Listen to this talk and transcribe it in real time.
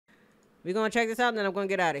We're gonna check this out and then I'm gonna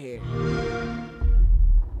get out of here.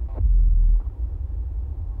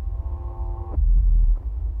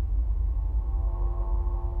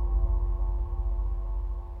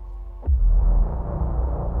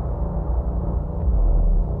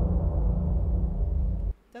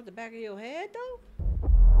 Is that the back of your head though?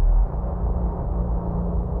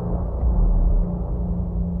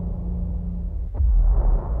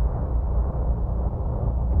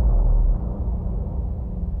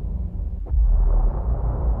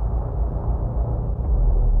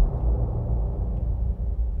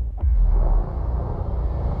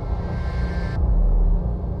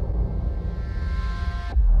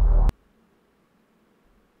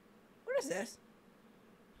 What is this?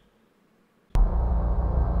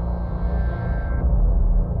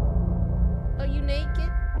 Are you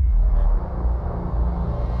naked?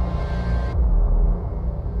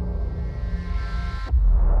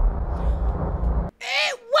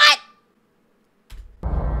 What?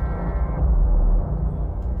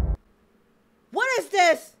 What is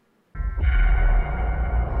this?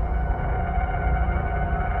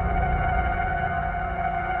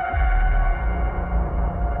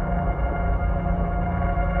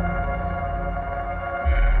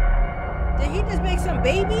 Did he just make some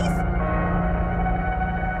babies?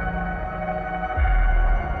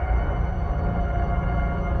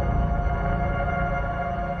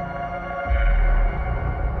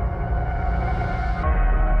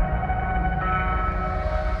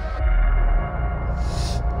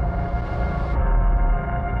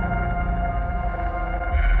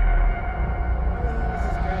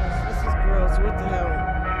 This is gross. What the hell?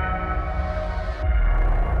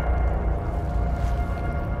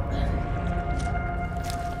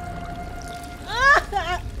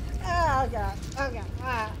 Oh God! Oh God!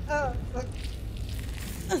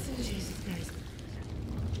 Oh, Jesus Christ!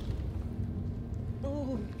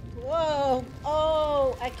 Oh, whoa!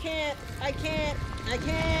 Oh, I can't! I can't! I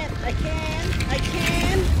can't! I can! I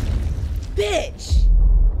can! Bitch!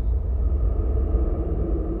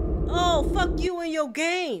 Oh, fuck you and your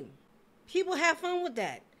game. People have fun with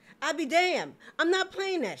that. I be damned. I'm not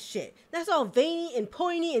playing that shit. That's all veiny and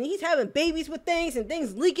pointy, and he's having babies with things and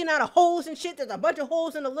things leaking out of holes and shit. There's a bunch of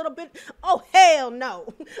holes in a little bit. Oh, hell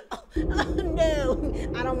no. Oh,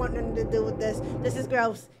 no. I don't want nothing to do with this. This is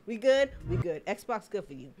gross. We good? We good. Xbox, good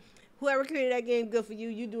for you. Whoever created that game, good for you.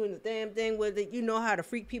 You doing the damn thing with it. You know how to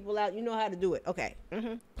freak people out. You know how to do it. Okay.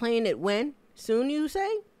 Playing it when? Soon, you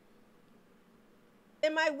say?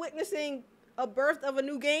 Am I witnessing a birth of a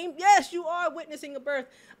new game? Yes, you are witnessing a birth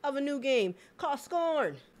of a new game called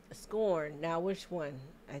Scorn. Scorn. Now, which one?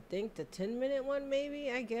 I think the 10-minute one,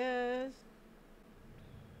 maybe, I guess.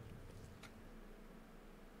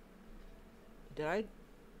 Did I?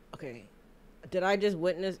 Okay. Did I just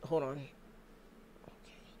witness? Hold on. Okay.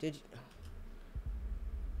 Did you?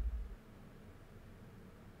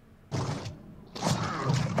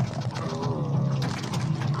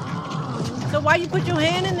 So why you put your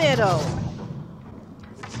hand in there, though?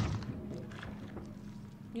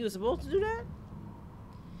 You were supposed to do that?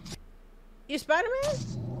 You Spider-Man?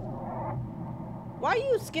 Why are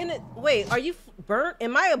you skinning? Wait, are you burnt?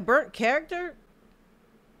 Am I a burnt character?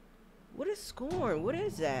 What is Scorn? What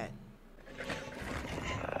is that?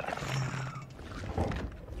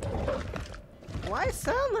 Why it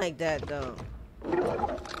sound like that, though?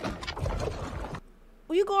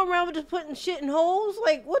 Will you go around with just putting shit in holes?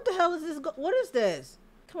 Like, what the hell is this? What is this?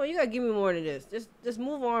 Come on, you gotta give me more than this. Just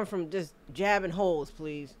move on from just jabbing holes,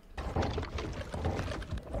 please.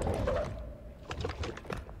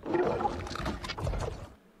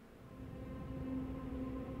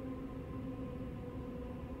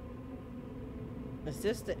 Is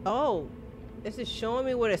this the? Oh, is it showing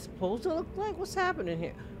me what it's supposed to look like? What's happening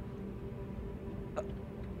here?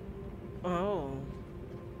 Oh.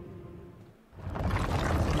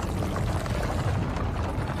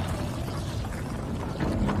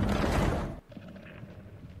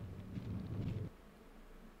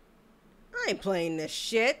 I ain't playing this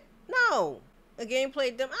shit. No. A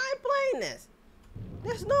gameplay them. I ain't playing this.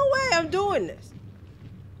 There's no way I'm doing this.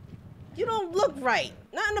 You don't look right.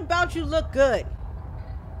 Nothing about you look good.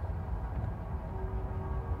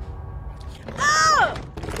 Oh!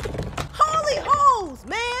 Holy holes,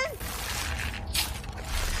 man!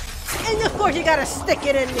 And of course you gotta stick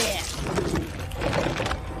it in there.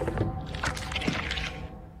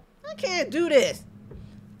 I can't do this.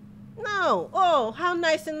 No. Oh, how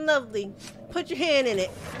nice and lovely. Put your hand in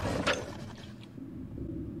it.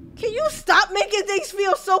 Can you stop making things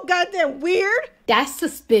feel so goddamn weird? That's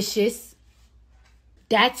suspicious.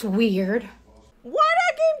 That's weird. Why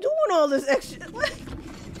that game doing all this extra?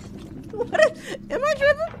 What is, am I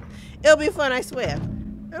tripping? It'll be fun, I swear.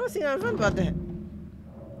 I don't see nothing fun about that.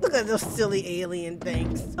 Look at those silly alien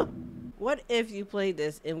things. What if you play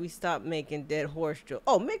this and we stop making dead horse jokes?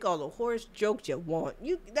 Oh, make all the horse jokes you want.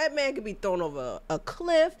 That man could be thrown over a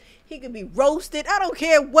cliff. He could be roasted. I don't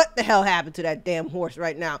care what the hell happened to that damn horse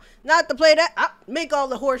right now. Not to play that. Make all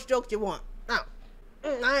the horse jokes you want. No.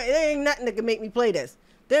 There ain't nothing that can make me play this.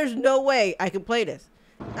 There's no way I can play this.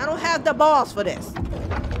 I don't have the balls for this.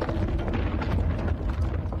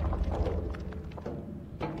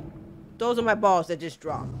 Those are my balls that just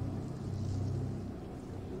dropped.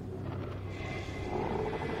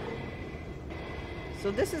 So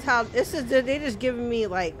this is how, they just giving me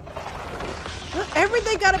like, look,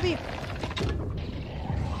 everything gotta be.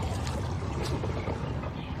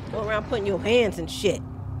 Go around putting your hands and shit.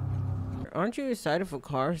 Aren't you excited for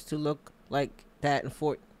cars to look like that in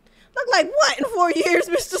 4? Look like what in 4 years,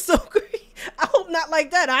 Mr. Soaker? I hope not like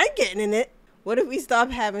that. I ain't getting in it. What if we stop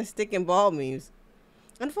having stick and ball memes?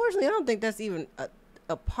 Unfortunately, I don't think that's even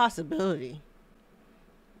a possibility.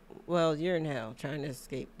 Well, you're in hell trying to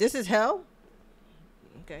escape. This is hell?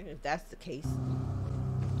 Okay, if that's the case,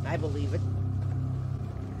 I believe it.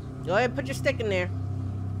 Go ahead, put your stick in there.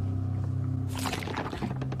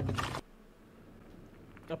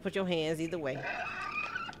 Or put your hands, either way.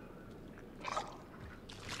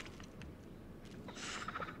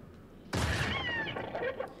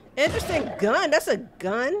 Interesting gun. That's a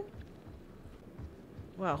gun?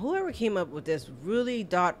 Wow, whoever came up with this really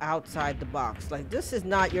thought outside the box. Like, this is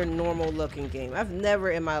not your normal looking game. I've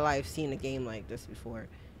never in my life seen a game like this before.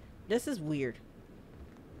 This is weird.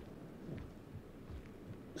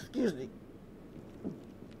 Excuse me.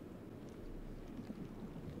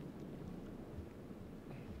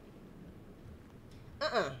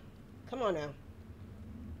 Come on now.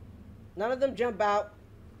 None of them jump out.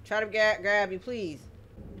 Try to grab you, please.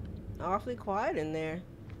 Awfully quiet in there.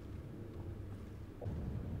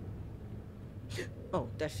 Oh,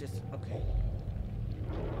 that's just, okay.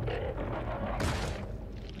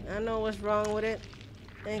 I know what's wrong with it.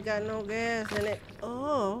 Ain't got no gas in it.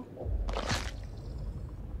 Oh.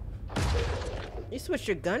 You switched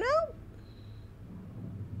your gun out?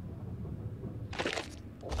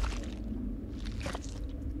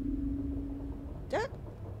 That?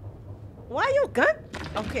 Why your gun?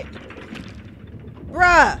 Okay.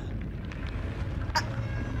 Bruh.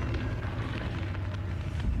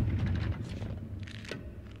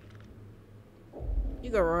 You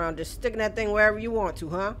go around just sticking that thing wherever you want to,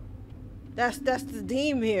 huh? That's the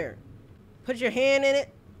theme here. Put your hand in it.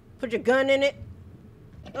 Put your gun in it.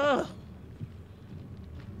 Ugh.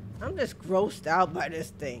 I'm just grossed out by this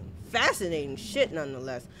thing. Fascinating shit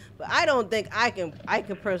nonetheless. But I don't think I can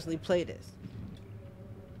personally play this.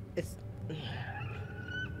 It's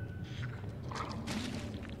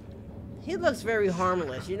he looks very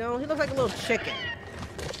harmless, you know? He looks like a little chicken.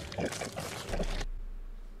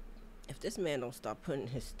 If this man don't stop putting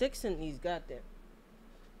his sticks in these goddamn.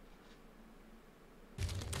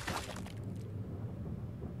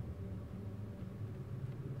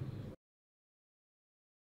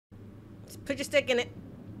 Just put your stick in it.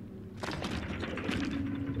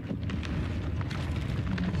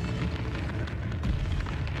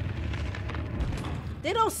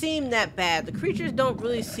 They don't seem that bad. The creatures don't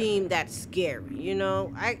really seem that scary, you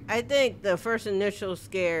know? I think the first initial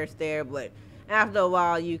scare is there, but after a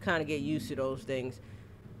while you kind of get used to those things.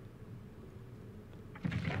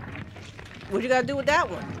 What you gotta do with that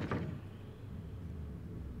one?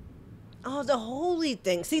 Oh, the holy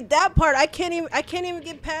thing. See, that part I can't even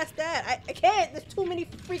get past that. I can't. There's too many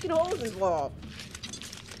freaking holes involved.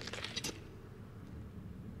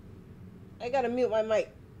 I gotta mute my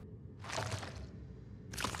mic.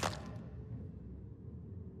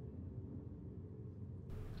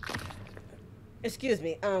 Excuse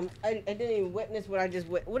me. I didn't even witness what I just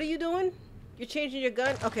What are you doing? You're changing your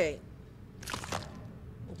gun? Okay.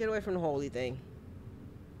 Get away from the holy thing.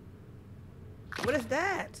 What is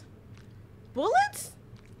that? Bullets?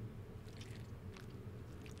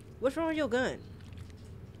 What's wrong with your gun?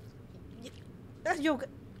 That's your gun.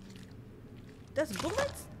 That's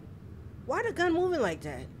bullets? Why the gun moving like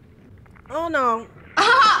that? Oh no.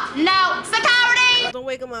 No, security! Don't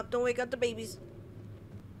wake them up. Don't wake up the babies.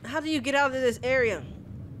 How do you get out of this area?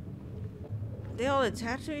 They all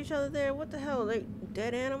attached to each other there? What the hell? They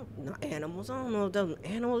dead animals? Not animals. I don't know if those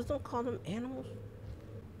animals. Don't call them animals.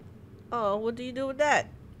 Oh, what do you do with that?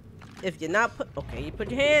 If you're not okay, you put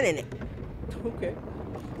your hand in it. Okay.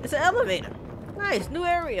 It's an elevator. Nice, new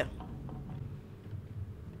area.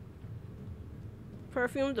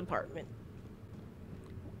 Perfume department.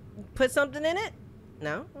 Put something in it?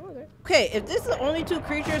 No? Okay. Okay, if this is the only two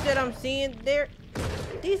creatures that I'm seeing there,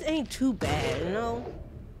 These ain't too bad, you know?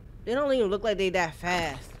 They don't even look like they that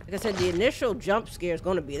fast. Like I said, the initial jump scare is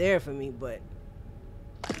gonna be there for me, but...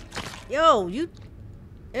 Yo, you...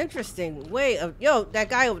 Interesting way of... Yo, that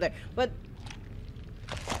guy over there. But...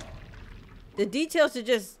 The details to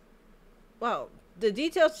just... Wow. The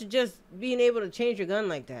details to just being able to change your gun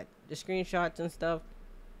like that. The screenshots and stuff.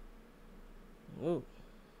 Ooh.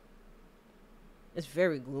 It's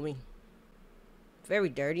very gloomy. Very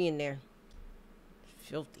dirty in there.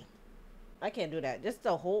 Filthy. I can't do that. Just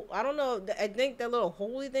the whole... I don't know. I think that little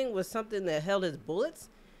holy thing was something that held his bullets.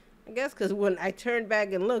 I guess because when I turned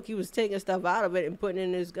back and looked, he was taking stuff out of it and putting it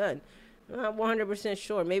in his gun. I'm not 100%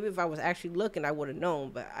 sure. Maybe if I was actually looking, I would have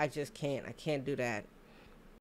known. But I just can't. I can't do that.